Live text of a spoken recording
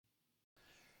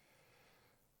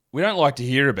We don't like to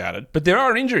hear about it, but there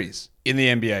are injuries in the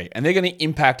NBA, and they're going to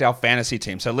impact our fantasy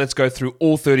team. So let's go through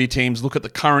all 30 teams, look at the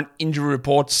current injury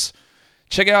reports,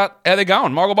 check out how they're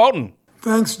going. Michael Bolton.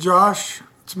 Thanks, Josh.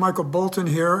 It's Michael Bolton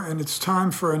here, and it's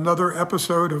time for another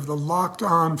episode of the Locked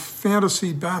On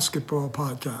Fantasy Basketball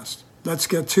Podcast. Let's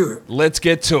get to it. Let's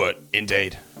get to it,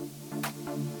 indeed.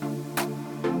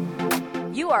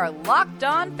 You are Locked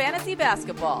On Fantasy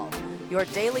Basketball, your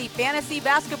daily fantasy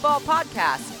basketball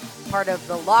podcast, part of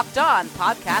the Locked On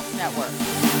Podcast Network.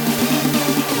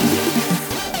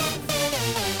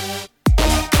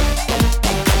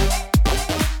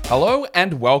 Hello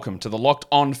and welcome to the Locked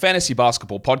On Fantasy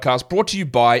Basketball Podcast, brought to you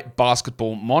by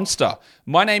Basketball Monster.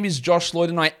 My name is Josh Lloyd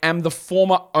and I am the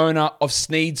former owner of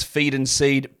Sneed's Feed and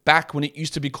Seed, back when it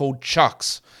used to be called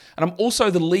Chuck's. And I'm also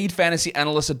the lead fantasy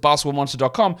analyst at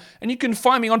basketballmonster.com, and you can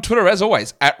find me on Twitter as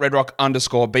always at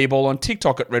redrock_bball, on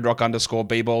TikTok at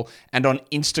redrock_bball, and on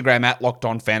Instagram at Locked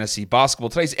On Fantasy Basketball.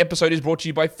 Today's episode is brought to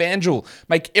you by FanDuel.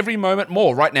 Make every moment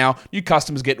more. Right now, new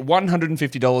customers get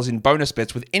 $150 in bonus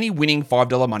bets with any winning $5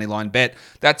 moneyline bet.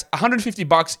 That's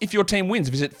 $150 if your team wins.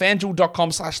 Visit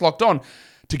fanduel.com/lockedon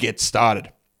to get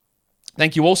started.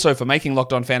 Thank you also for making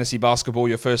Locked On Fantasy Basketball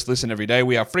your first listen every day.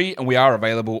 We are free and we are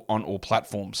available on all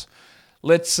platforms.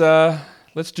 Let's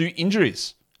do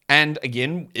injuries. And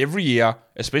again, every year,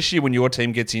 especially when your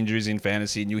team gets injuries in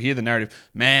fantasy and you hear the narrative,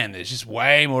 man, there's just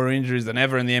way more injuries than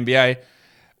ever in the NBA.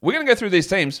 We're going to go through these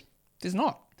teams. There's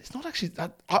not actually,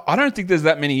 I don't think there's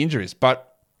that many injuries, but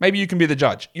maybe you can be the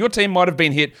judge. Your team might have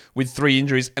been hit with 3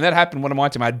 injuries, and that happened when my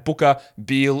team had Booker,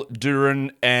 Beal,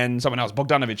 Duran, and someone else,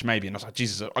 Bogdanovic maybe. And I was like,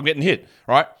 Jesus, I'm getting hit,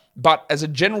 right? But as a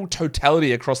general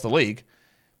totality across the league,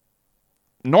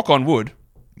 knock on wood,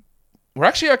 we're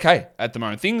actually okay at the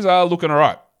moment. Things are looking all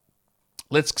right.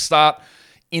 Let's start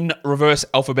in reverse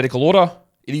alphabetical order.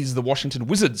 It is the Washington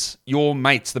Wizards, your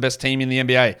mates, the best team in the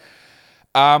NBA.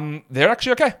 They're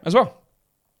actually okay as well.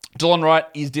 Delon Wright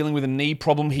is dealing with a knee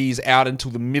problem. He's out until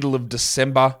the middle of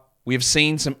December. We have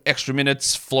seen some extra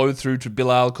minutes flow through to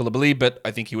Bilal Coulibaly, but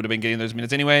I think he would have been getting those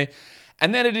minutes anyway.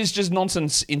 And then it is just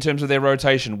nonsense in terms of their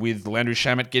rotation, with Landry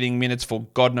Shamet getting minutes for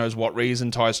God knows what reason,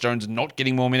 Tyus Jones not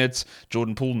getting more minutes,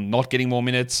 Jordan Poole not getting more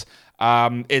minutes.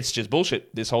 It's just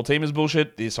bullshit. This whole team is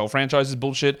bullshit. This whole franchise is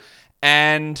bullshit.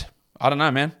 And I don't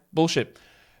know, man. Bullshit.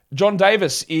 John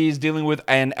Davis is dealing with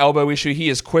an elbow issue. He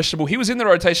is questionable. He was in the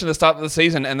rotation at the start of the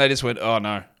season, and they just went, oh,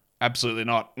 no, absolutely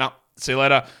not. No, see you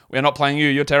later. We're not playing you.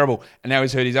 You're terrible. And now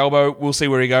he's hurt his elbow. We'll see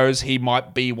where he goes. He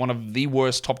might be one of the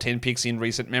worst top 10 picks in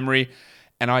recent memory,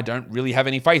 and I don't really have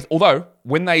any faith. Although,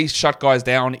 when they shut guys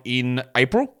down in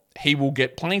April, he will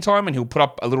get plenty time, and he'll put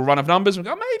up a little run of numbers and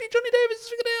go, maybe Johnny Davis is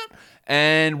figured it out.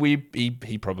 And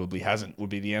he probably hasn't, would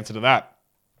be the answer to that.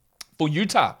 For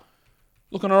Utah,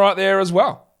 looking all right there as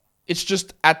well. It's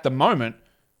just, at the moment,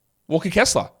 Walker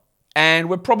Kessler. And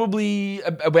we're probably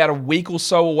about a week or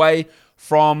so away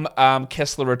from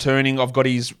Kessler returning. I've got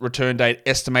his return date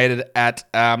estimated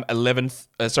at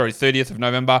 30th of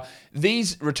November.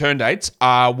 These return dates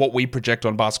are what we project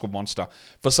on Basketball Monster.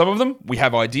 For some of them, we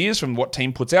have ideas from what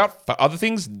team puts out. For other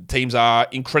things, teams are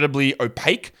incredibly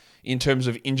opaque in terms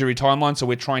of injury timeline, so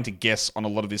we're trying to guess on a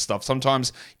lot of this stuff.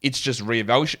 Sometimes it's just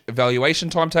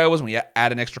reevaluation timetables, when you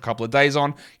add an extra couple of days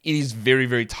on. It is very,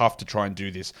 very tough to try and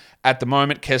do this. At the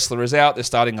moment, Kessler is out. They're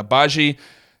starting Abaji.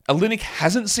 Olynyk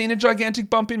hasn't seen a gigantic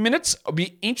bump in minutes. I'll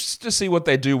be interested to see what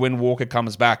they do when Walker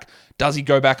comes back. Does he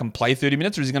go back and play 30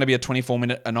 minutes, or is he going to be a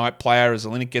 24-minute-a-night player as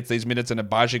Olynyk gets these minutes and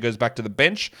Abaji goes back to the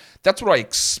bench? That's what I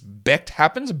expect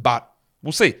happens, but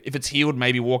we'll see. If it's healed,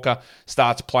 maybe Walker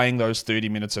starts playing those 30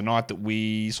 minutes a night that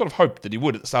we sort of hoped that he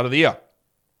would at the start of the year.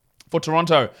 For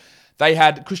Toronto, they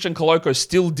had Christian Koloko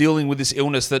still dealing with this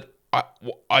illness that,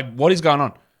 what is going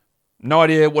on? No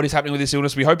idea what is happening with this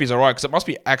illness. We hope he's all right, because it must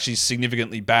be actually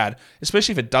significantly bad,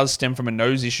 especially if it does stem from a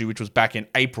nose issue, which was back in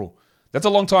April. That's a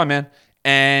long time, man.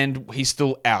 And he's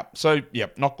still out. So, yeah,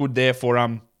 not good there for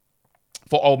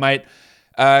old mate.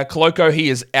 Koloko, he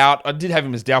is out. I did have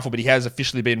him as doubtful, but he has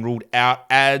officially been ruled out.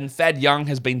 And Thad Young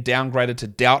has been downgraded to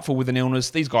doubtful with an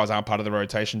illness. These guys aren't part of the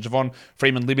rotation. Javon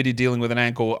Freeman-Liberty dealing with an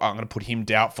ankle. I'm going to put him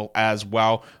doubtful as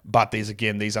well. But these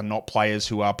are not players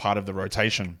who are part of the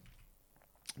rotation.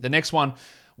 The next one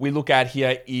we look at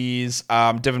here is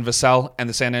Devin Vassell and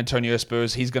the San Antonio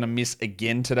Spurs. He's going to miss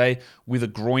again today with a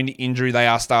groin injury. They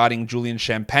are starting Julian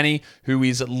Champagny, who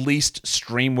is at least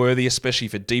stream-worthy, especially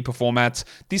for deeper formats.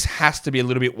 This has to be a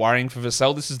little bit worrying for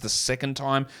Vassell. This is the second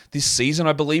time this season,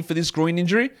 I believe, for this groin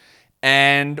injury.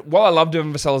 And while I love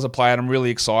Devin Vassell as a player and I'm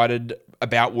really excited,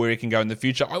 about where he can go in the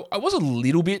future. I was a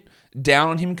little bit down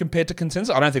on him compared to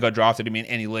consensus. I don't think I drafted him in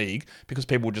any league because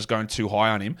people were just going too high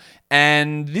on him.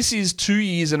 And this is 2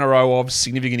 years in a row of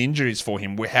significant injuries for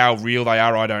him. How real they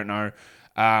are, I don't know.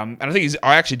 And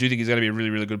I actually do think he's going to be a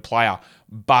really, really good player.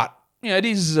 But it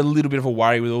is a little bit of a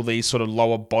worry with all these sort of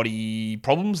lower body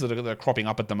problems that are cropping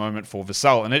up at the moment for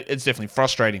Vassell. And it's definitely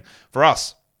frustrating for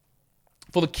us.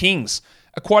 For the Kings,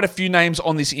 quite a few names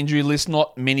on this injury list,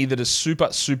 not many that are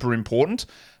super, super important.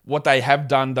 What they have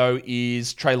done, though,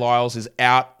 is Trey Lyles is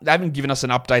out. They haven't given us an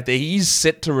update there. He is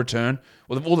set to return.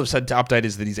 Well, all they've said to update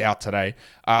is that he's out today.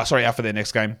 Out for their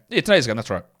next game. Yeah, today's game, that's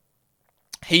right.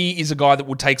 He is a guy that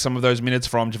will take some of those minutes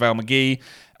from JaVale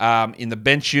McGee in the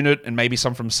bench unit and maybe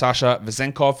some from Sasha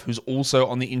Vezenkov, who's also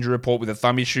on the injury report with a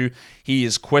thumb issue. He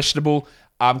is questionable.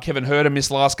 Kevin Herter missed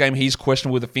last game. He's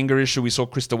questionable with a finger issue. We saw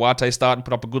Chris Duarte start and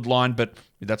put up a good line, but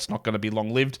that's not going to be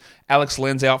long-lived. Alex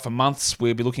Len's out for months.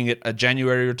 We'll be looking at a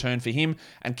January return for him.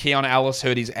 And Keon Ellis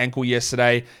hurt his ankle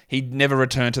yesterday. He never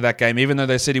returned to that game, even though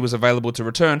they said he was available to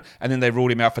return, and then they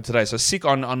ruled him out for today. So sick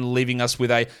on leaving us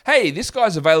with hey, this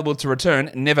guy's available to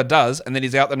return, never does, and then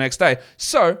he's out the next day.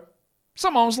 So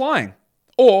someone was lying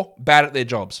or bad at their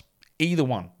jobs. Either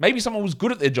one. Maybe someone was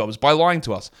good at their jobs by lying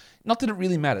to us. Not that it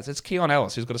really matters. It's Keon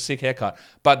Ellis who's got a sick haircut.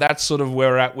 But that's sort of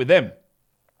where we're at with them.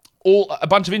 A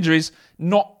bunch of injuries,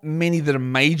 not many that are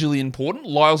majorly important.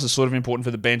 Lyles is sort of important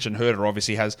for the bench, and Herter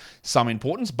obviously has some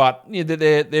importance. But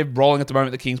they're rolling at the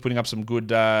moment. The Kings putting up some good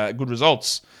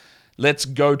results. Let's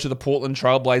go to the Portland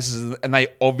Trailblazers, and they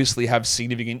obviously have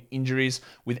significant injuries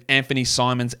with Anthony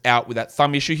Simons out with that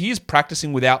thumb issue. He is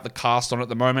practicing without the cast on at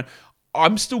the moment.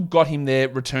 I'm still got him there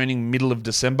returning middle of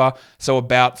December, so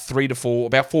about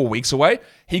 4 weeks away.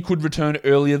 He could return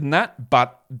earlier than that,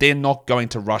 but they're not going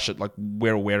to rush it. Like,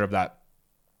 we're aware of that.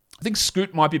 I think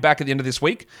Scoot might be back at the end of this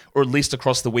week, or at least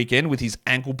across the weekend with his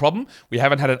ankle problem. We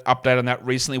haven't had an update on that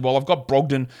recently. While I've got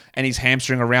Brogdon and his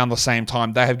hamstring around the same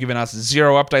time, they have given us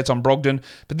zero updates on Brogdon.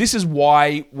 But this is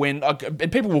why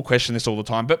and people will question this all the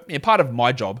time, but part of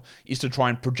my job is to try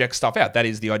and project stuff out. That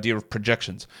is the idea of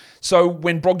projections. So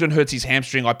when Brogdon hurts his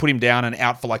hamstring, I put him down and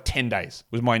out for like 10 days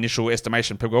was my initial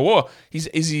estimation. People go, whoa,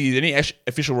 is he any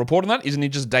official report on that? Isn't he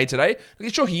just day-to-day?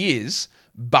 Sure he is,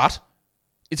 but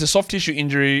it's a soft tissue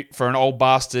injury for an old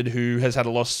bastard who has had a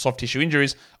lot of soft tissue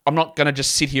injuries. I'm not going to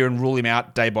just sit here and rule him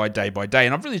out day by day by day.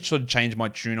 And I've really sort of changed my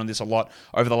tune on this a lot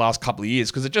over the last couple of years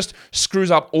because it just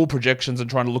screws up all projections and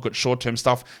trying to look at short-term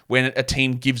stuff when a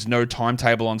team gives no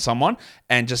timetable on someone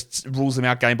and just rules them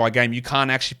out game by game. You can't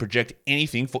actually project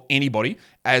anything for anybody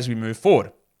as we move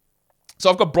forward. So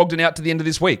I've got Brogdon out to the end of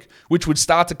this week, which would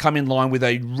start to come in line with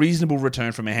a reasonable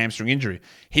return from a hamstring injury.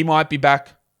 He might be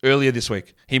back earlier this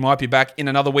week. He might be back in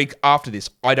another week after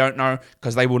this. I don't know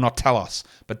because they will not tell us.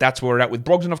 But that's where we're at with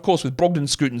Brogdon. Of course, with Brogdon,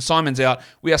 Scoot, and Simons out,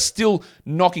 we are still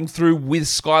knocking through with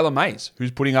Skylar Mays,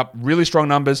 who's putting up really strong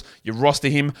numbers. You roster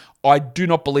him. I do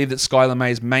not believe that Skylar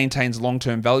Mays maintains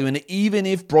long-term value. And even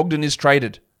if Brogdon is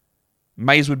traded,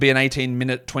 Mays would be an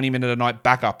 18-minute, 20-minute a night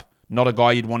backup. Not a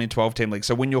guy you'd want in 12-team league.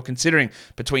 So when you're considering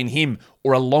between him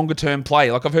or a longer-term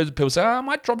play, like I've heard people say, I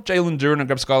might drop Jalen Duren and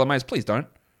grab Skylar Mays. Please don't.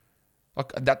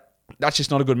 Like that's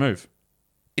just not a good move.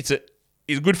 It's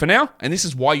good for now, and this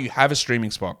is why you have a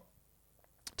streaming spot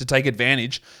to take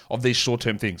advantage of these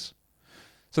short-term things.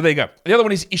 So there you go. The other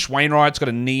one is Ish Wainwright's got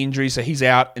a knee injury, so he's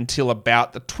out until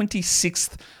about the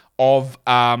 26th of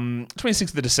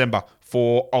December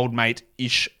for old mate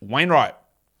Ish Wainwright.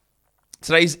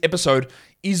 Today's episode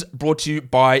is brought to you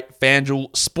by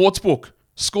FanDuel Sportsbook.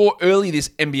 Score early this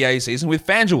NBA season with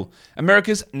FanDuel,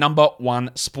 America's #1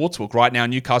 sportsbook. Right now,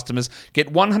 new customers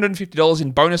get $150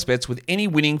 in bonus bets with any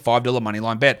winning $5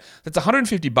 moneyline bet. That's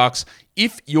 $150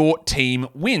 if your team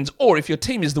wins, or if your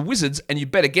team is the Wizards and you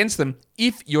bet against them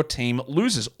if your team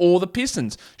loses, or the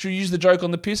Pistons. Should we use the joke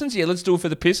on the Pistons? Yeah, let's do it for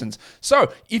the Pistons.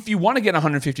 So, if you want to get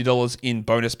 $150 in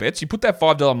bonus bets, you put that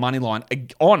 $5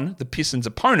 moneyline on the Pistons'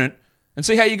 opponent and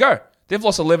see how you go. They've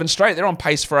lost 11 straight. They're on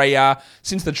pace for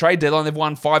since the trade deadline, they've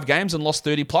won 5 games and lost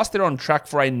 30 plus. They're on track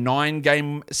for a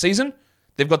 9-game season.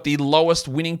 They've got the lowest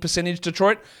winning percentage,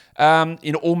 Detroit,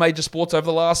 in all major sports over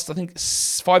the last,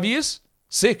 5 years.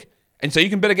 Sick. And so you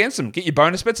can bet against them. Get your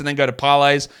bonus bets and then go to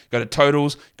parlays, go to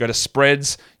totals, go to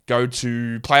spreads, go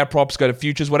to player props, go to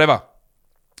futures, whatever.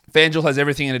 FanDuel has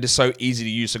everything and it is so easy to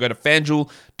use. So go to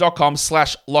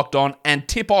FanDuel.com/lockedon and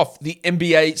tip off the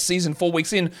NBA season 4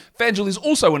 weeks in. FanDuel is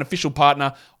also an official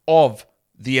partner of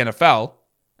the NFL.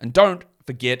 And don't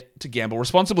forget to gamble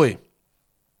responsibly.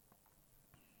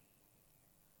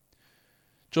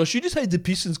 Josh, you just hate the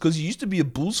Pistons because you used to be a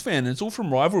Bulls fan and it's all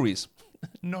from rivalries.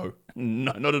 No,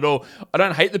 not at all. I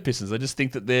don't hate the Pistons. I just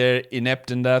think that they're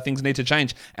inept and things need to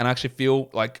change. And I actually feel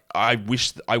like I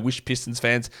wish Pistons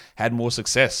fans had more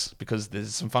success because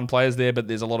there's some fun players there, but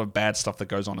there's a lot of bad stuff that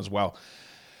goes on as well.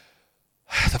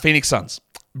 The Phoenix Suns,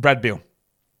 Brad Beal.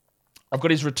 I've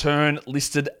got his return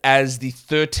listed as the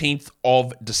 13th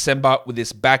of December with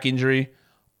this back injury.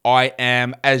 I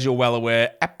am, as you're well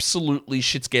aware, absolutely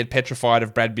shit scared petrified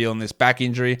of Brad Beal and this back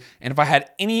injury. And if I had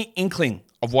any inkling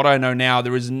of what I know now,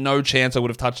 there is no chance I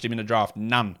would have touched him in a draft.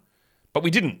 None. But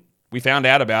we didn't. We found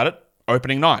out about it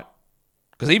opening night.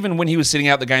 Because even when he was sitting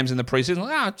out the games in the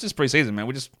preseason, it's just preseason, man.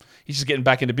 He's just getting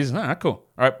back into business. Cool. All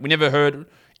right. We never heard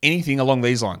anything along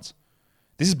these lines.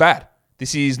 This is bad.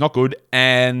 This is not good.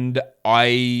 And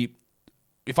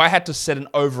if I had to set an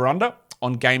over-under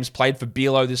on games played for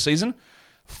BLO this season,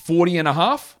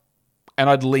 40.5, and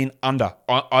I'd lean under.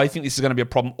 I think this is going to be a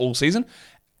problem all season,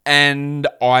 and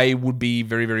I would be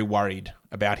very, very worried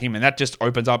about him. And that just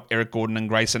opens up Eric Gordon and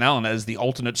Grayson Allen as the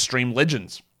alternate stream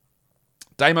legends.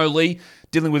 Damo Lee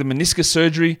dealing with a meniscus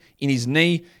surgery in his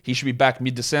knee. He should be back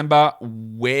mid-December.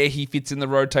 Where he fits in the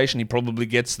rotation, he probably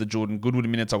gets the Jordan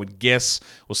Goodwin minutes, I would guess,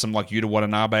 or some like Yuta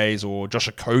Watanabe's or Josh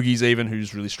Okogie's even,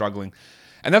 who's really struggling.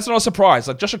 And that's not a surprise.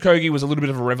 Like Josh Okogie was a little bit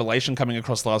of a revelation coming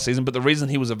across last season, but the reason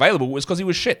he was available was because he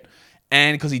was shit.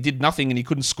 And because he did nothing and he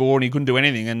couldn't score and he couldn't do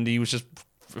anything and he was just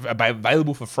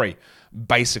available for free,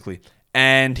 basically.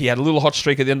 And he had a little hot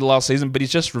streak at the end of last season, but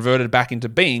he's just reverted back into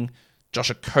being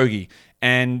Josh Okogie.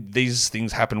 And these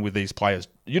things happen with these players.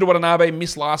 Yuta Watanabe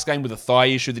missed last game with a thigh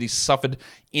issue that he suffered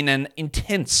in an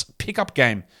intense pickup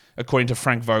game, according to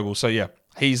Frank Vogel. So yeah,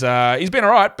 he's been all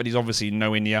right, but he's obviously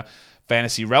nowhere near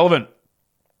fantasy relevant.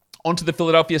 On to the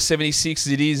Philadelphia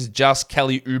 76ers. It is just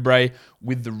Kelly Oubre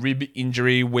with the rib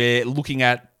injury. We're looking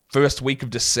at first week of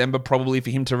December probably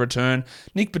for him to return.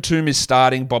 Nick Batum is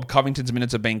starting. Bob Covington's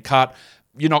minutes are being cut.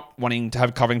 You're not wanting to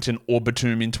have Covington or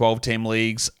Batum in 12-team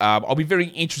leagues. I'll be very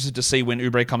interested to see when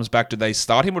Oubre comes back. Do they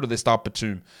start him or do they start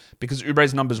Batum? Because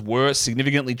Oubre's numbers were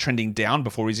significantly trending down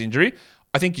before his injury.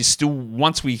 I think you still,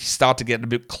 once we start to get a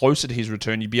bit closer to his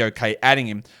return, you'd be okay adding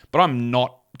him. But I'm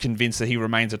not convinced that he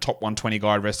remains a top 120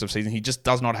 guy rest of season. He just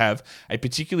does not have a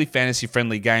particularly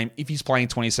fantasy-friendly game if he's playing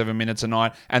 27 minutes a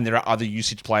night and there are other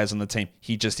usage players on the team.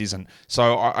 He just isn't.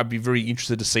 So I'd be very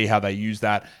interested to see how they use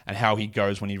that and how he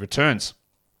goes when he returns.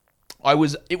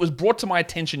 It was brought to my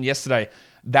attention yesterday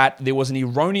that there was an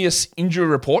erroneous injury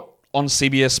report on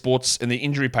CBS Sports in the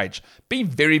injury page. Be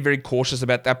very, very cautious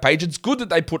about that page. It's good that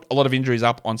they put a lot of injuries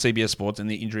up on CBS Sports in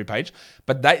the injury page,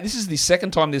 but this is the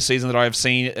second time this season that I have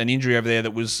seen an injury over there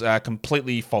that was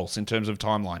completely false in terms of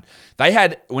timeline. They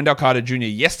had Wendell Carter Jr.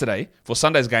 yesterday for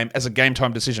Sunday's game as a game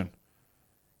time decision.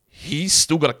 He's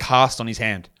still got a cast on his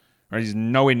hand. Right? He's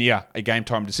nowhere near a game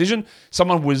time decision.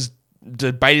 Someone was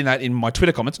debating that in my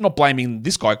Twitter comments, not blaming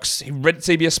this guy because he read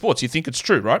CBS Sports. You think it's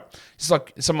true, right? It's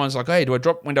like someone's like, "Hey, do I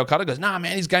drop Wendell Carter?" He goes, "Nah,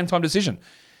 man, he's game time decision."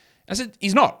 I said,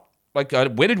 "He's not." Like,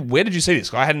 where did you see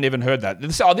this? I hadn't even heard that.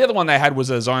 The other one they had was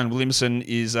Zion Williamson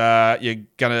is you're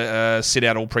gonna sit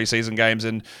out all preseason games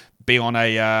and be on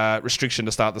a restriction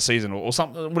to start the season or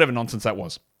something, whatever nonsense that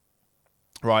was,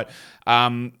 right?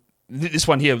 This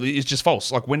one here is just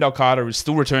false. Like Wendell Carter is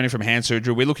still returning from hand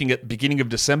surgery. We're looking at beginning of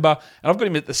December, and I've got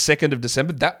him at the 2nd of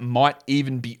December. That might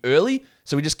even be early.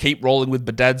 So we just keep rolling with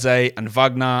Badadze and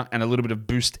Wagner and a little bit of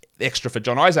boost extra for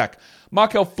John Isaac.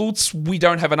 Markel Fultz, we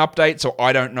don't have an update, so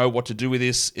I don't know what to do with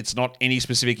this. It's not any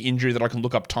specific injury that I can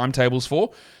look up timetables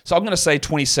for. So I'm going to say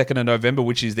 22nd of November,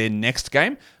 which is their next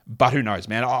game. But who knows,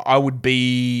 man? I would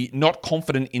be not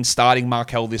confident in starting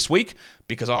Markel this week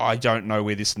because I don't know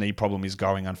where this knee problem is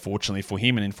going, unfortunately for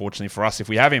him and unfortunately for us if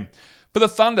we have him. For the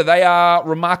Thunder, they are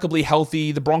remarkably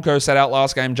healthy. The Broncos sat out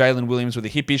last game, Jalen Williams with a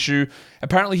hip issue.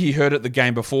 Apparently he hurt it the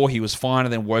game before. He was fine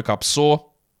and then woke up sore.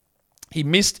 He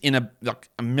missed in a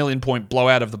 1,000,000-point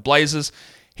blowout of the Blazers.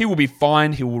 He will be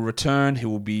fine. He will return. He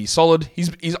will be solid. He's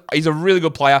a really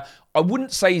good player. I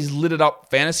wouldn't say he's lit it up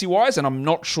fantasy-wise, and I'm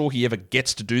not sure he ever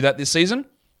gets to do that this season.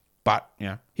 But,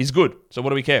 he's good. So what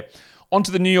do we care? On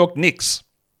to the New York Knicks.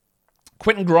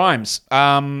 Quentin Grimes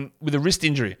with a wrist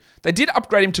injury. They did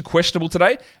upgrade him to questionable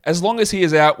today. As long as he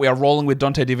is out, we are rolling with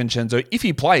Dante DiVincenzo. If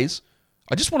he plays,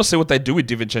 I just want to see what they do with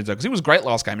DiVincenzo because he was great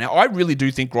last game. Now, I really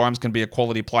do think Grimes can be a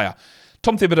quality player.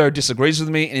 Tom Thibodeau disagrees with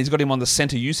me, and he's got him on the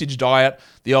center usage diet,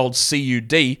 the old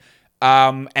CUD,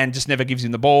 and just never gives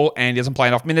him the ball, and he doesn't play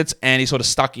enough minutes, and he's sort of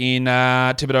stuck in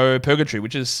Thibodeau purgatory,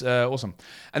 which is awesome.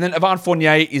 And then Evan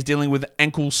Fournier is dealing with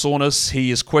ankle soreness.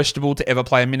 He is questionable to ever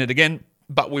play a minute again,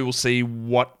 but we will see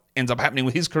what ends up happening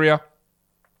with his career,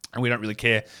 and we don't really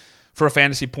care. For a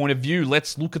fantasy point of view,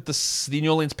 let's look at the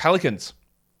New Orleans Pelicans.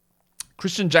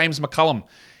 Christian James McCullum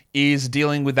is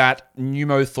dealing with that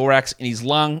pneumothorax in his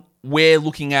lung. We're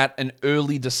looking at an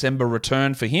early December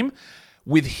return for him.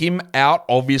 With him out,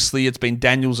 obviously, it's been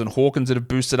Daniels and Hawkins that have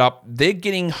boosted up. They're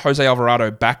getting Jose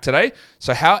Alvarado back today.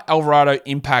 So how Alvarado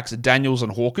impacts Daniels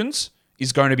and Hawkins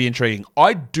is going to be intriguing.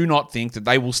 I do not think that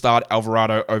they will start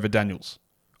Alvarado over Daniels.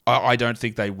 I don't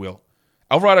think they will.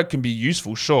 Alvarado can be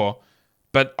useful, sure,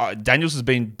 but Daniels has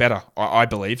been better, I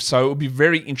believe. So it will be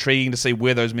very intriguing to see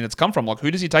where those minutes come from. Like, who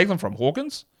does he take them from?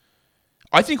 Hawkins?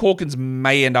 I think Hawkins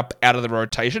may end up out of the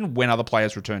rotation when other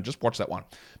players return. Just watch that one.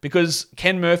 Because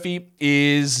Ken Murphy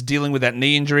is dealing with that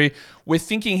knee injury. We're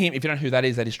thinking him, if you don't know who that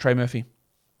is Trey Murphy.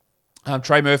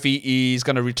 Trey Murphy is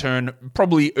going to return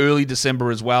probably early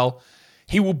December as well.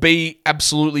 He will be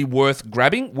absolutely worth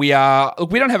grabbing. We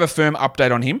don't have a firm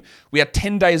update on him. We are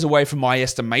 10 days away from my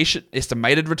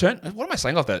estimated return. What am I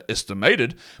saying like that?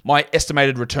 Estimated? My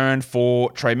estimated return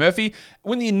for Trey Murphy.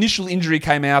 When the initial injury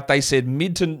came out, they said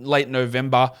mid to late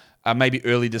November, maybe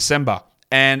early December.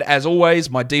 And as always,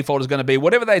 my default is going to be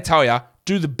whatever they tell you,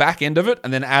 do the back end of it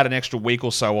and then add an extra week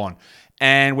or so on.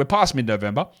 And we're past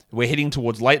mid-November. We're heading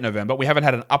towards late November. We haven't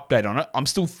had an update on it. I'm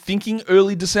still thinking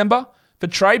early December for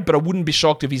trade, but I wouldn't be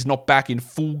shocked if he's not back in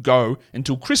full go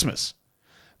until Christmas.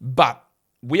 But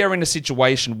we are in a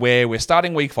situation where we're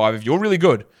starting week 5. If you're really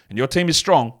good and your team is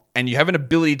strong and you have an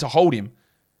ability to hold him,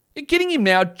 you're getting him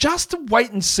now just to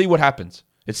wait and see what happens.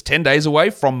 It's 10 days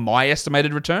away from my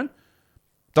estimated return.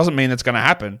 Doesn't mean it's going to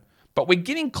happen, but we're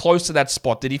getting close to that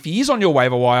spot that if he is on your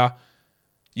waiver wire,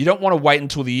 you don't want to wait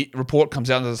until the report comes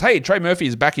out and says, hey, Trey Murphy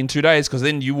is back in 2 days, because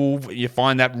then you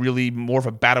find that really more of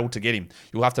a battle to get him.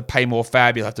 You'll have to pay more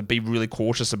fab. You'll have to be really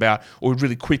cautious about, or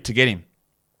really quick to get him.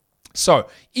 So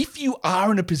if you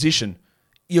are in a position,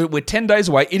 we're 10 days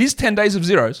away. It is 10 days of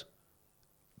zeros.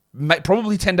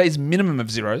 Probably 10 days minimum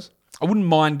of zeros. I wouldn't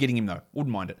mind getting him, though.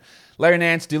 Wouldn't mind it. Larry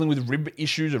Nance dealing with rib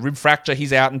issues, a rib fracture.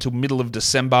 He's out until middle of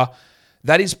December.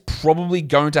 That is probably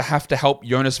going to have to help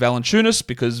Jonas Valanciunas,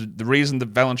 because the reason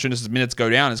that Valanciunas' minutes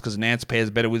go down is because Nance pairs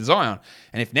better with Zion.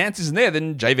 And if Nance isn't there,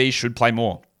 then JV should play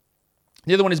more.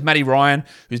 The other one is Matty Ryan,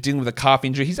 who's dealing with a calf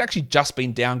injury. He's actually just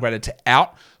been downgraded to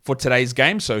out for today's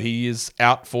game, so he is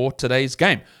out for today's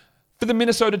game. For the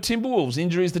Minnesota Timberwolves,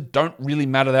 injuries that don't really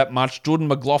matter that much. Jordan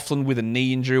McLaughlin with a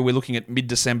knee injury. We're looking at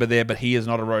mid-December there, but he is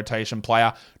not a rotation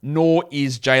player. Nor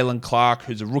is Jalen Clark,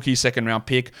 who's a rookie second-round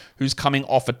pick, who's coming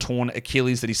off a torn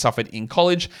Achilles that he suffered in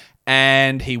college,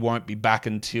 and he won't be back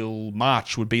until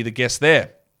March, would be the guess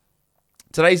there.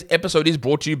 Today's episode is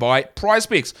brought to you by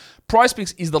PrizePicks.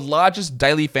 PrizePicks is the largest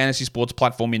daily fantasy sports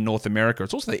platform in North America.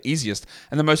 It's also the easiest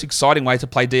and the most exciting way to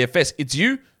play DFS. It's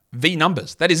you v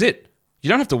numbers. That is it. You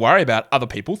don't have to worry about other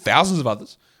people, thousands of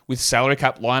others, with salary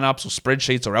cap lineups or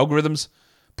spreadsheets or algorithms.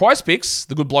 PrizePicks,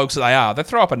 the good blokes that they are, they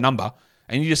throw up a number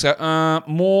and you just go,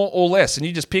 more or less, and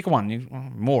you just pick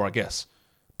one. More, I guess.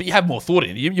 But you have more thought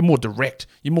in it. You're more direct.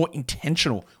 You're more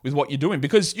intentional with what you're doing,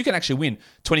 because you can actually win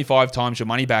 25 times your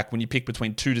money back when you pick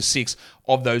between 2 to 6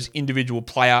 of those individual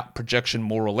player projection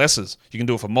more or lesses. You can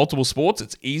do it for multiple sports.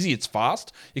 It's easy. It's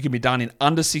fast. It can be done in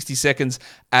under 60 seconds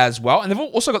as well. And they've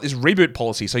also got this reboot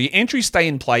policy. So your entries stay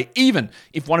in play even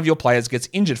if one of your players gets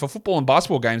injured. For football and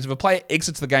basketball games, if a player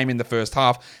exits the game in the first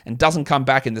half and doesn't come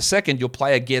back in the second, your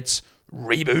player gets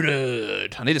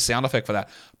rebooted. I need a sound effect for that.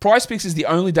 PrizePicks is the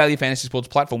only daily fantasy sports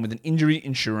platform with an injury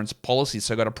insurance policy.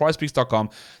 So go to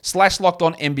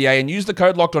prizepicks.com/LockedOnNBA and use the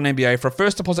code LockedOnNBA for a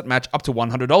first deposit match up to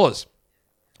 $100.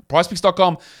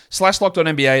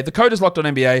 PrizePicks.com/LockedOnNBA. The code is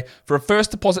LockedOnNBA for a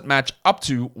first deposit match up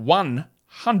to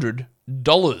 $100.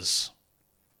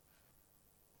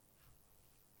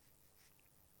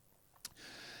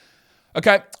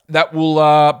 Okay, that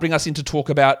will bring us in to talk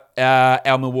about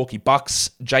our Milwaukee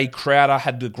Bucks. Jay Crowder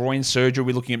had the groin surgery.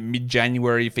 We're looking at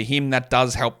mid-January for him. That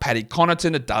does help Paddy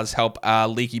Connaughton. It does help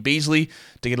Leaky Beasley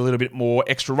to get a little bit more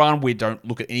extra run. We don't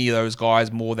look at any of those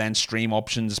guys more than stream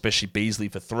options, especially Beasley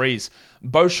for threes.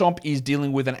 Beauchamp is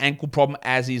dealing with an ankle problem,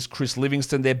 as is Chris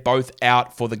Livingston. They're both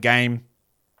out for the game.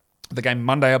 The game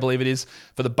Monday, I believe it is,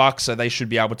 for the Bucks, so they should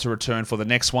be able to return for the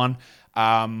next one.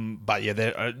 But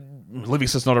yeah,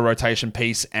 Livingston's not a rotation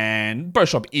piece, and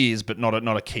Beauchamp is, but not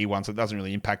a key one, so it doesn't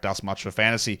really impact us much for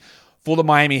fantasy. For the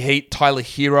Miami Heat, Tyler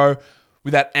Hero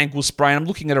with that ankle sprain, I'm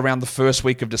looking at around the first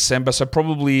week of December, so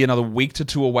probably another week to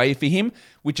 2 away for him,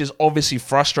 which is obviously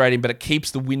frustrating, but it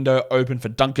keeps the window open for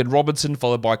Duncan Robinson,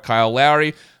 followed by Kyle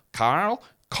Lowry,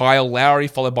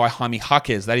 followed by Jaime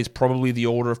Jaquez. That is probably the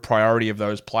order of priority of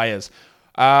those players.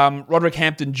 Roderick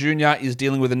Hampton Jr. is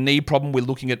dealing with a knee problem. We're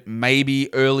looking at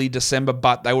maybe early December,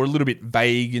 but they were a little bit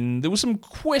vague, and there was some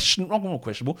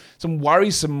some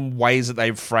worrisome ways that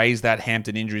they've phrased that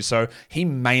Hampton injury. So he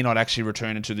may not actually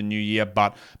return into the new year,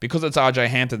 but because it's RJ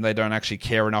Hampton, they don't actually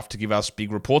care enough to give us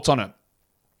big reports on it.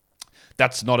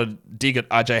 That's not a dig at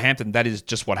RJ Hampton. That is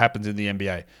just what happens in the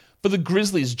NBA. For the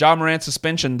Grizzlies, Ja Morant's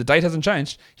suspension, the date hasn't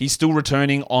changed. He's still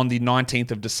returning on the 19th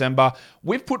of December.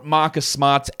 We've put Marcus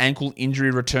Smart's ankle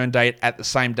injury return date at the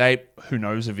same date. Who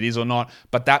knows if it is or not,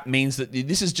 but that means that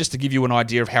this is just to give you an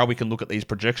idea of how we can look at these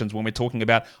projections when we're talking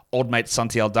about old mate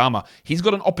Santi Aldama. He's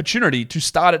got an opportunity to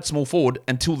start at small forward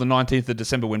until the 19th of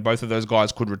December when both of those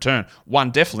guys could return.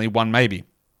 One definitely, one maybe.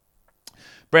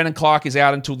 Brandon Clark is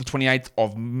out until the 28th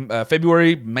of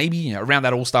February, maybe around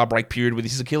that all-star break period with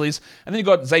his Achilles. And then you've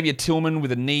got Xavier Tillman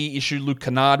with a knee issue, Luke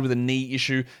Kennard with a knee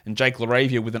issue, and Jake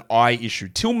LaRavia with an eye issue.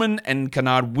 Tillman and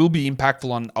Kennard will be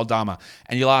impactful on Aldama.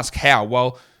 And you'll ask how?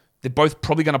 Well, they're both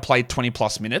probably going to play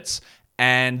 20-plus minutes.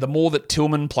 And the more that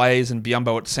Tillman plays and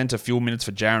Biyombo at centre, fuel minutes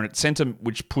for Jaren at centre,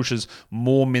 which pushes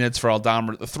more minutes for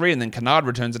Aldama at the 3, and then Kennard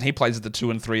returns and he plays at the 2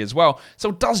 and 3 as well. So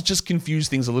it does just confuse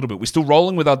things a little bit. We're still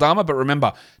rolling with Aldama, but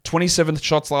remember, 27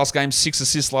 shots last game, 6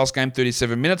 assists last game,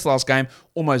 37 minutes last game,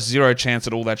 almost zero chance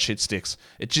that all that shit sticks.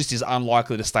 It just is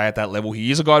unlikely to stay at that level. He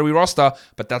is a guy to be roster,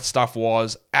 but that stuff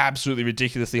was absolutely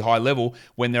ridiculously high level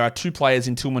when there are two players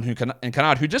in Tillman and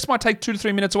Kennard who just might take 2 to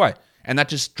 3 minutes away, and that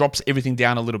just drops everything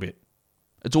down a little bit.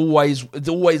 It's always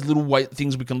little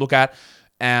things we can look at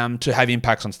to have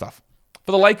impacts on stuff.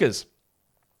 For the Lakers,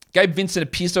 Gabe Vincent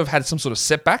appears to have had some sort of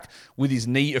setback with his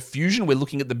knee effusion. We're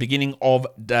looking at the beginning of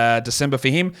December for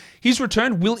him. His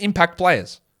return will impact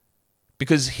players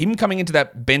because him coming into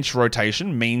that bench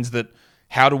rotation means that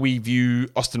how do we view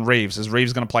Austin Reeves? Is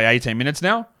Reeves going to play 18 minutes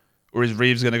now? Or is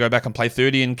Reeves going to go back and play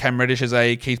 30 and Cam Reddish as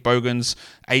a Keith Bogans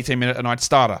 18-minute-a-night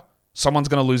starter? Someone's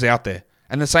going to lose out there.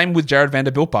 And the same with Jared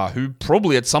Vanderbilt, who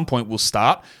probably at some point will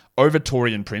start over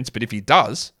Taurean Prince. But if he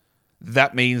does,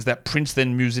 that means that Prince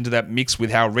then moves into that mix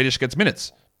with how Reddish gets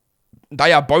minutes.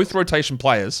 They are both rotation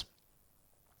players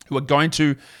who are going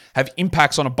to have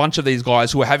impacts on a bunch of these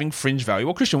guys who are having fringe value.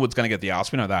 Well, Christian Wood's going to get the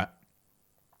arse. We know that.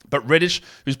 But Reddish,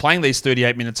 who's playing these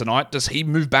 38 minutes a night, does he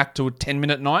move back to a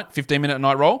 10-minute night, 15-minute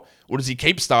night role? Or does he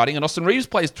keep starting and Austin Reeves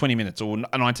plays 20 minutes or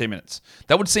 19 minutes?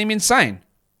 That would seem insane.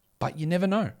 But you never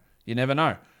know. You never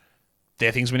know.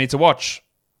 They're things we need to watch.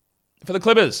 For the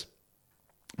Clippers,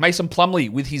 Mason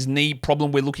Plumlee with his knee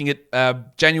problem. We're looking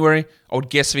at January, I would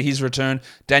guess, for his return.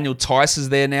 Daniel Tice is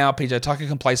there now. PJ Tucker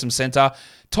can play some center.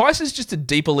 Tice is just a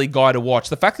deeper league guy to watch.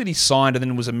 The fact that he signed and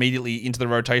then was immediately into the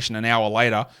rotation an hour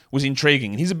later was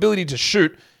intriguing. And his ability to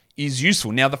shoot is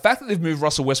useful. Now, the fact that they've moved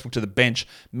Russell Westbrook to the bench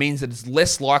means that it's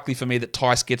less likely for me that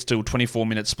Tice gets to a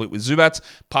 24-minute split with Zubats.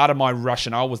 Part of my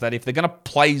rationale was that if they're going to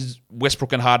play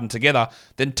Westbrook and Harden together,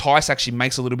 then Tice actually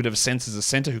makes a little bit of sense as a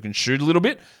center who can shoot a little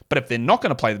bit. But if they're not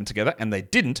going to play them together, and they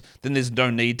didn't, then there's no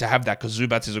need to have that because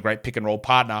Zubats is a great pick-and-roll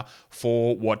partner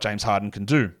for what James Harden can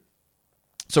do.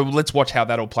 So let's watch how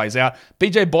that all plays out.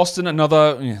 BJ Boston,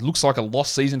 looks like a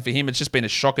lost season for him. It's just been a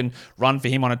shocking run for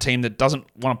him on a team that doesn't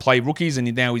want to play rookies,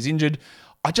 and now he's injured.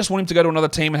 I just want him to go to another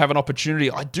team and have an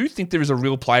opportunity. I do think there is a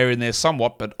real player in there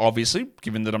somewhat, but obviously,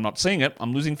 given that I'm not seeing it,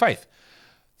 I'm losing faith.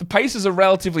 The Pacers are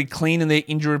relatively clean in their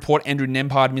injury report. Andrew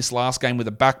Nembhard missed last game with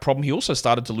a back problem. He also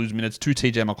started to lose minutes to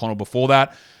TJ McConnell before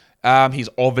that. He's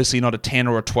obviously not a 10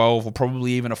 or a 12 or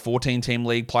probably even a 14-team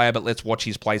league player, but let's watch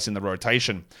his place in the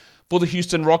rotation. For the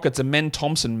Houston Rockets, Amen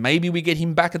Thompson, maybe we get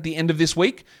him back at the end of this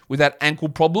week with that ankle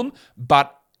problem,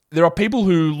 but there are people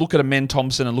who look at Amen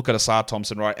Thompson and look at Asar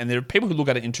Thompson, right? And there are people who look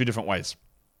at it in two different ways.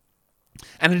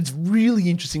 And it's really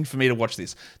interesting for me to watch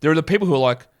this. There are the people who are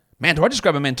like, man, do I just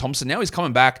grab Amen Thompson now? He's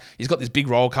coming back. He's got this big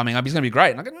role coming up. He's going to be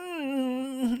great. And I go,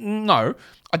 no,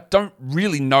 I don't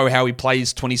really know how he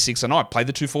plays 26 a night. Play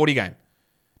the 240 game.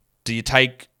 Do you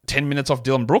take 10 minutes off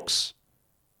Dylan Brooks?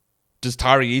 Does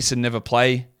Tari Eason never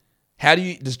play?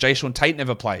 Does Jayshawn Tate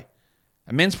never play?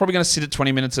 A man's probably going to sit at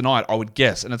 20 minutes a night, I would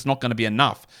guess, and it's not going to be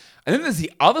enough. And then there's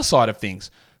the other side of things,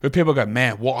 where people go,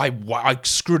 man, why I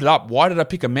screwed it up. Why did I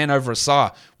pick a man over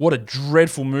Asar? What a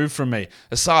dreadful move from me.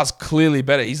 Asar's clearly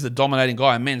better. He's the dominating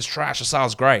guy. A man's trash.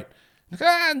 Asar's great.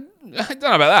 I don't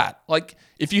know about that. Like,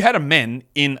 if you had a men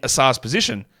in Asar's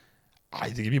position, I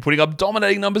think he'd be putting up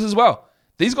dominating numbers as well.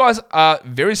 These guys are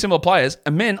very similar players,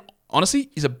 and men, honestly,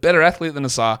 he's a better athlete than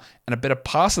Asar and a better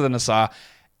passer than Asar.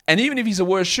 And even if he's a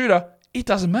worse shooter, it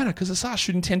doesn't matter because Asar's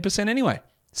shooting 10% anyway.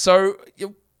 So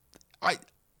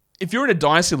if you're in a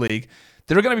dynasty league,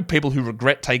 there are going to be people who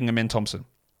regret taking Amen Thompson.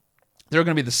 There are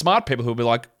going to be the smart people who will be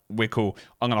like, we're cool.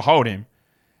 I'm going to hold him.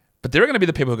 But there are going to be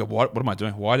the people who go, what am I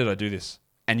doing? Why did I do this?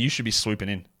 and you should be swooping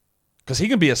in. Because he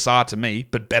can be a Sar to me,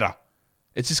 but better.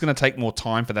 It's just going to take more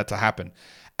time for that to happen.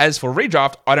 As for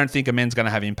redraft, I don't think Amen's going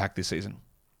to have impact this season.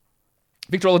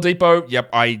 Victor Oladipo, yep,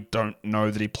 I don't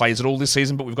know that he plays at all this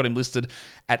season, but we've got him listed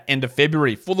at end of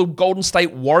February. For the Golden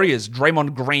State Warriors,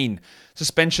 Draymond Green,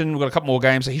 suspension, we've got a couple more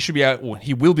games, so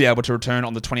he will be able to return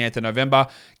on the 28th of November.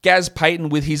 Gaz Payton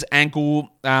with his ankle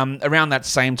around that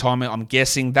same time, I'm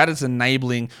guessing. That is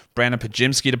enabling Brandon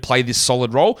Podziemski to play this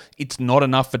solid role. It's not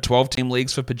enough for 12-team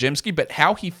leagues for Podziemski, but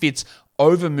how he fits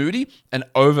over Moody and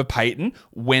over Payton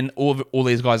when all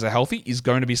these guys are healthy is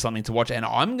going to be something to watch. And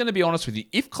I'm going to be honest with you,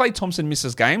 if Klay Thompson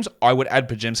misses games, I would add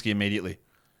Podziemski immediately.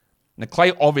 Now,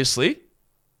 Klay obviously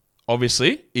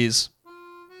is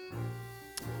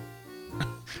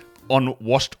on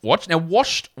washed watch. Now,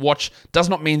 washed watch does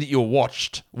not mean that you're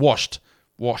washed.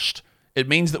 It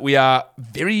means that we are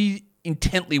very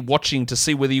intently watching to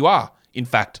see whether you are, in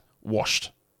fact, washed.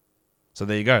 So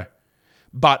there you go.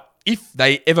 But if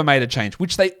they ever made a change,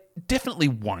 which they definitely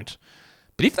won't,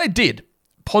 but if they did,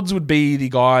 Pods would be the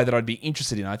guy that I'd be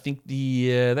interested in. I think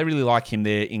they really like him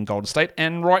there in Golden State,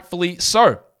 and rightfully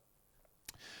so.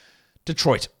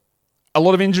 Detroit. A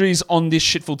lot of injuries on this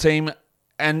shitful team,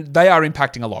 and they are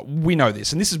impacting a lot. We know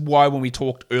this, and this is why when we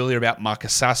talked earlier about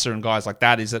Marcus Sasser and guys like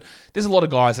that, is that there's a lot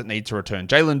of guys that need to return.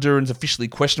 Jalen Duren's officially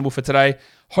questionable for today.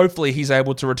 Hopefully he's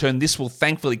able to return. This will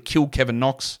thankfully kill Kevin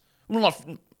Knox.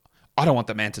 I don't want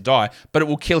that man to die, but it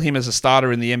will kill him as a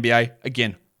starter in the NBA,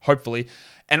 again, hopefully.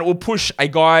 And it will push a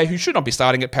guy who should not be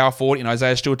starting at power forward in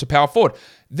Isaiah Stewart to power forward.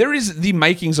 There is the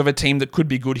makings of a team that could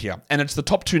be good here, and it's the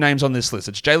top two names on this list.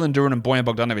 It's Jalen Duren and Bojan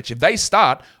Bogdanovic. If they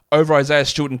start over Isaiah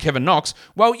Stewart and Kevin Knox,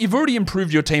 well, you've already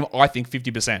improved your team, I think,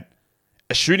 50%.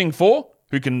 A shooting four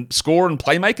who can score and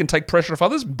play make and take pressure off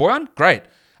others, Bojan, great.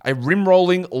 A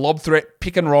rim-rolling, lob threat,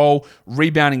 pick-and-roll,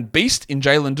 rebounding beast in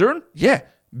Jalen Duren, yeah.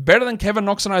 Better than Kevin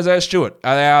Knox and Isaiah Stewart.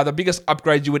 They are the biggest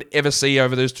upgrade you would ever see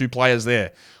over those two players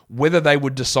there. Whether they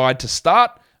would decide to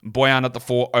start Bojan at the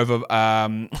 4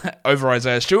 over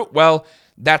Isaiah Stewart, well,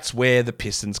 that's where the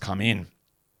Pistons come in.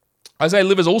 Isaiah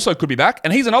Livers also could be back,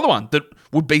 and he's another one that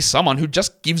would be someone who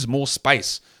just gives more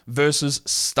space versus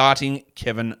starting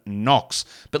Kevin Knox.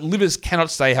 But Livers cannot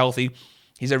stay healthy.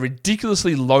 He's a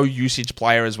ridiculously low usage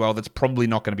player as well that's probably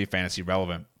not going to be fantasy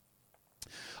relevant.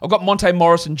 I've got Monte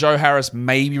Morris and Joe Harris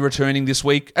maybe returning this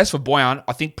week. As for Bojan,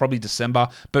 I think probably December,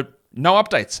 but no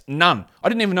updates, none. I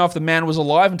didn't even know if the man was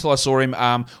alive until I saw him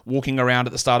walking around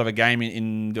at the start of a game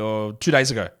in 2 days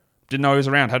ago. Didn't know he was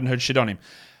around, hadn't heard shit on him.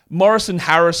 Morris and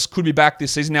Harris could be back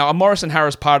this season. Now, are Morris and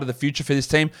Harris part of the future for this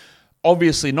team?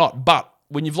 Obviously not, but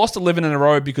when you've lost 11 in a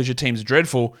row because your team's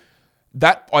dreadful,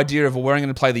 that idea of we're going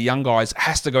to play the young guys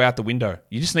has to go out the window.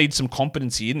 You just need some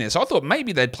competency in there. So I thought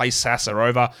maybe they'd play Sasser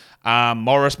over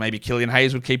Morris. Maybe Killian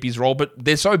Hayes would keep his role, but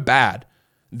they're so bad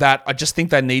that I just think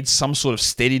they need some sort of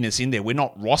steadiness in there. We're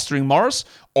not rostering Morris,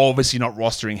 obviously not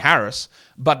rostering Harris,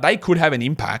 but they could have an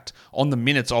impact on the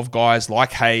minutes of guys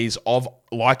like Hayes,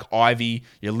 like Ivy,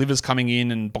 your Livers coming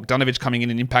in and Bogdanovic coming in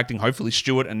and impacting hopefully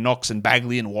Stewart and Knox and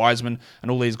Bagley and Wiseman and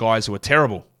all these guys who are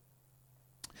terrible.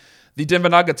 The Denver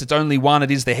Nuggets, it's only one.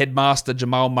 It is the headmaster,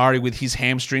 Jamal Murray, with his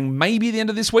hamstring, maybe the end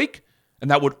of this week. And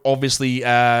that would obviously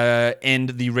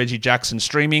end the Reggie Jackson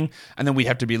streaming. And then we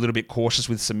have to be a little bit cautious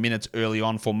with some minutes early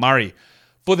on for Murray.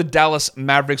 For the Dallas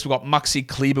Mavericks, we've got Maxi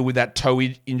Kleber with that toe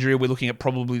injury. We're looking at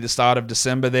probably the start of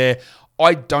December there.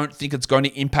 I don't think it's going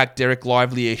to impact Derek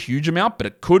Lively a huge amount, but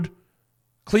it could.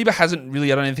 Kleber hasn't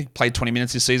really, I don't think, played 20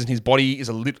 minutes this season. His body is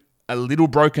a little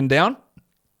broken down.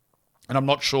 And I'm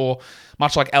not sure,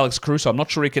 much like Alex Caruso, I'm not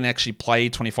sure he can actually play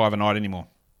 25 a night anymore.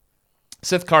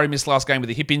 Seth Curry missed last game with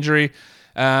a hip injury.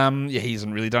 He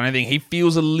hasn't really done anything. He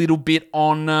feels a little bit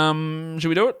on, should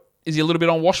we do it? Is he a little bit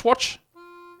on wash watch?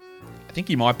 I think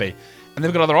he might be. And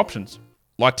they've got other options,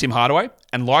 like Tim Hardaway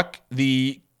and like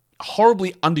the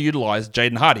horribly underutilized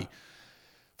Jaden Hardy.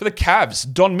 For the Cavs,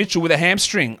 Don Mitchell with a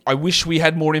hamstring. I wish we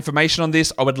had more information on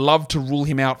this. I would love to rule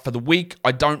him out for the week.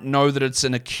 I don't know that it's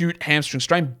an acute hamstring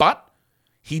strain, but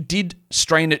he did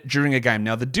strain it during a game.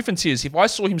 Now, the difference is, if I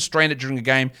saw him strain it during a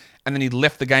game and then he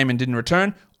left the game and didn't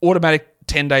return, automatic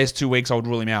 10 days, 2 weeks, I would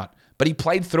rule him out. But he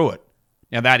played through it.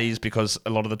 Now, that is because a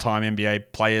lot of the time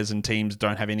NBA players and teams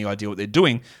don't have any idea what they're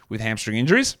doing with hamstring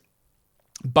injuries.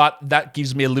 But that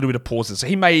gives me a little bit of pauses. So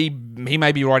he may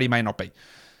be right, he may not be.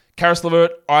 Karis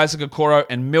LeVert, Isaac Okoro,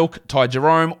 and Milk, Ty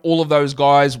Jerome, all of those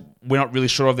guys, we're not really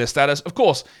sure of their status. Of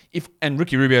course, and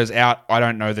Ricky Rubio's out, I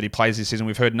don't know that he plays this season.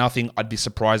 We've heard nothing. I'd be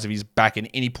surprised if he's back at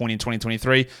any point in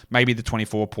 2023, maybe the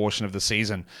 24 portion of the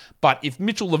season. But if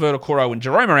Mitchell, LeVert, Okoro, and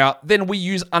Jerome are out, then we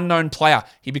use unknown player.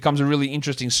 He becomes a really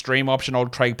interesting stream option,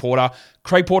 old Craig Porter.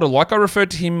 Craig Porter, like I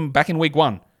referred to him back in week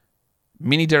 1,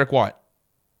 mini Derek White.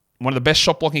 One of the best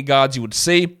shot blocking guards you would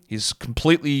see. He's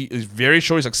very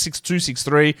short. He's like 6'2",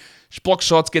 6'3". Blocks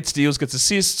shots, gets steals, gets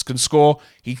assists, can score.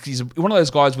 He's one of those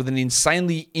guys with an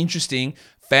insanely interesting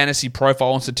fantasy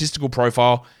profile and statistical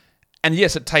profile. And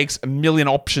yes, it takes a million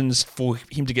options for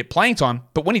him to get playing time.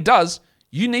 But when he does,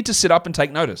 you need to sit up and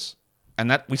take notice.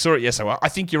 And that we saw it yesterday. I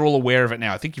think you're all aware of it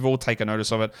now. I think you've all taken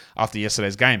notice of it after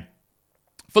yesterday's game.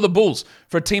 For the Bulls,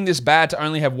 for a team this bad to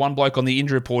only have one bloke on the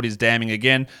injury report is damning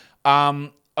again.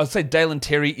 I'd say Dalen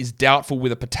Terry is doubtful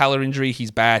with a patellar injury.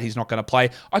 He's bad. He's not going to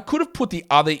play. I could have put the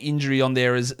other injury on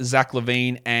there as Zach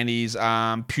LaVine and his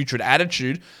putrid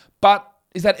attitude, but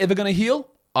is that ever going to heal?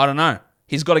 I don't know.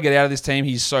 He's got to get out of this team.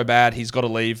 He's so bad. He's got to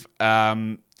leave.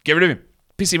 Get rid of him.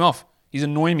 Piss him off. He's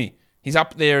annoying me. He's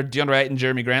up there at DeAndre Ayton,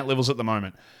 Jeremy Grant levels at the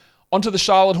moment. Onto the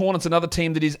Charlotte Hornets, another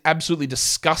team that is absolutely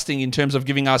disgusting in terms of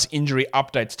giving us injury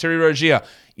updates. Terry Rozier,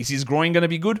 is his groin going to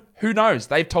be good? Who knows?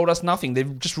 They've told us nothing.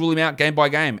 They've just ruled him out game by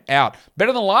game, out.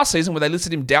 Better than last season where they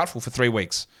listed him doubtful for 3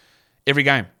 weeks, every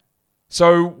game.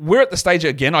 So we're at the stage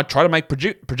again. I try to make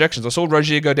projections. I saw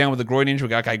Rozier go down with a groin injury.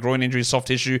 Go, okay, groin injury, soft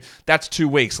tissue. That's 2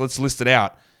 weeks. Let's list it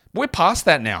out. We're past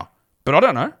that now. But I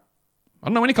don't know. I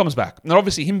don't know when he comes back. And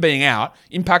obviously him being out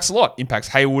impacts a lot. Impacts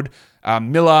Hayward,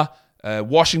 Miller,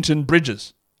 Washington,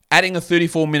 Bridges. Adding a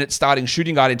 34-minute starting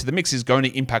shooting guard into the mix is going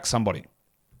to impact somebody.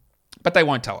 But they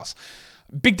won't tell us.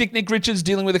 Big Dick Nick Richards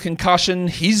dealing with a concussion.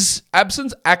 His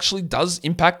absence actually does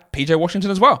impact PJ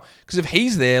Washington as well. Because if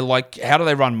he's there, like, how do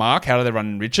they run Mark? How do they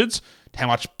run Richards? How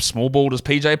much small ball does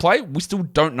PJ play? We still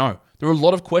don't know. There are a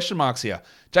lot of question marks here.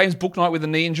 James Bouknight with a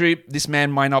knee injury. This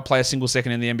man may not play a single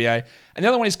second in the NBA. And the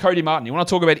other one is Cody Martin. You want to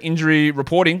talk about injury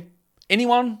reporting?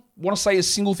 Anyone want to say a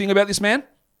single thing about this man?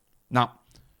 No.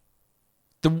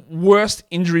 The worst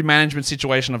injury management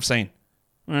situation I've seen.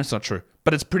 That's not true,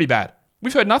 but it's pretty bad.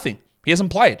 We've heard nothing. He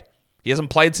hasn't played. He hasn't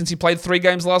played since he played 3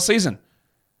 games last season.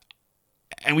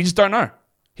 And we just don't know.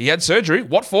 He had surgery.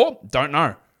 What for? Don't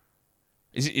know.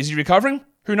 Is he recovering?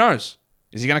 Who knows?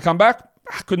 Is he going to come back?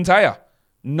 I couldn't tell you.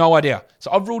 No idea.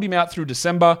 So I've ruled him out through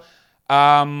December.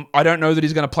 I don't know that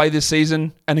he's going to play this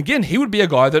season. And again, he would be a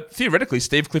guy that theoretically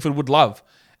Steve Clifford would love.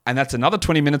 And that's another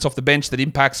 20 minutes off the bench that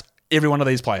impacts every one of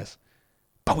these players.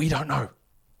 But we don't know.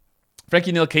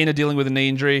 Frankie Ntilikina dealing with a knee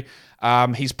injury.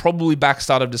 He's probably back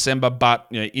start of December, but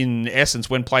in essence,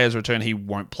 when players return, he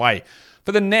won't play.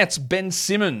 For the Nets, Ben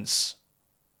Simmons,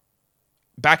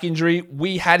 back injury.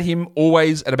 We had him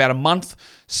always at about a month,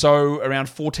 so around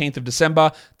 14th of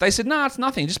December. They said, it's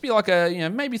nothing. Just be like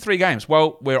maybe 3 games.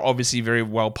 Well, we're obviously very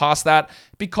well past that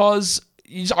because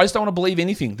I just don't want to believe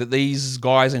anything that these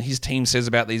guys and his team says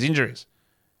about these injuries.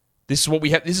 This is what we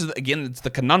have. This is, again, it's the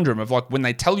conundrum of like when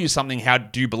they tell you something, how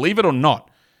do you believe it or not?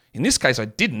 In this case, I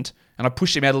didn't, and I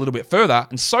pushed him out a little bit further,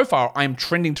 and so far, I am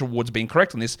trending towards being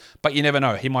correct on this, but you never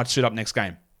know. He might suit up next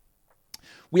game.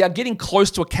 We are getting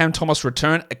close to a Cam Thomas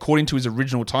return according to his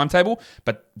original timetable,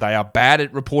 but they are bad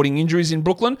at reporting injuries in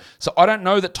Brooklyn, so I don't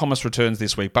know that Thomas returns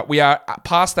this week, but we are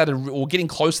past that or getting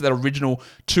close to that original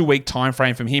 2-week time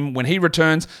frame from him. When he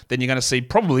returns, then you're going to see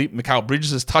probably Mikal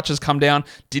Bridges' touches come down,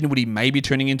 Dinwiddie maybe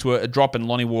turning into a drop, and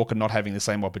Lonnie Walker not having the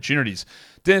same opportunities.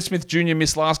 Dennis Smith Jr.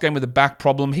 missed last game with a back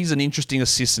problem. He's an interesting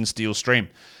assist and steal stream.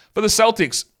 For the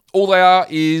Celtics, all they are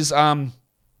is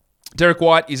Derek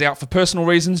White is out for personal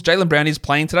reasons. Jaylen Brown is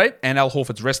playing today, and Al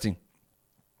Horford's resting.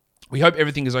 We hope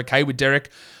everything is okay with Derek.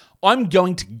 I'm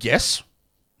going to guess.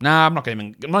 I'm not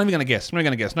even going to guess.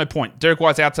 No point. Derek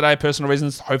White's out today, personal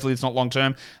reasons. Hopefully it's not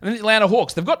long-term. And then the Atlanta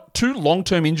Hawks. They've got 2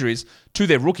 long-term injuries to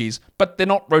their rookies, but they're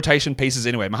not rotation pieces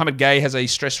anyway. Mohamed Gay has a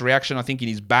stress reaction, I think, in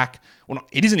his back. Well,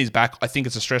 it isn't his back. I think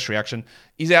it's a stress reaction.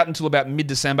 He's out until about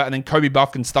mid-December, and then Kobe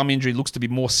Buffkin's thumb injury looks to be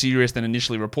more serious than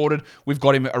initially reported. We've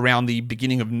got him around the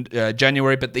beginning of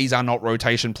January, but these are not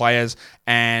rotation players,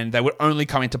 and they would only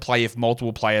come into play if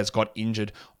multiple players got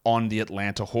injured on the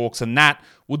Atlanta Hawks. And that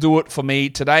will do it for me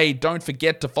today. Don't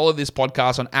forget to follow this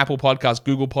podcast on Apple Podcasts,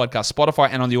 Google Podcasts, Spotify,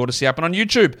 and on the Odyssey app and on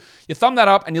YouTube. You thumb that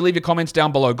up and you leave your comments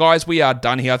down below. Guys, we are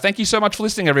done here. Thank you so much for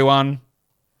listening, everyone.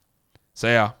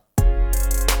 See ya.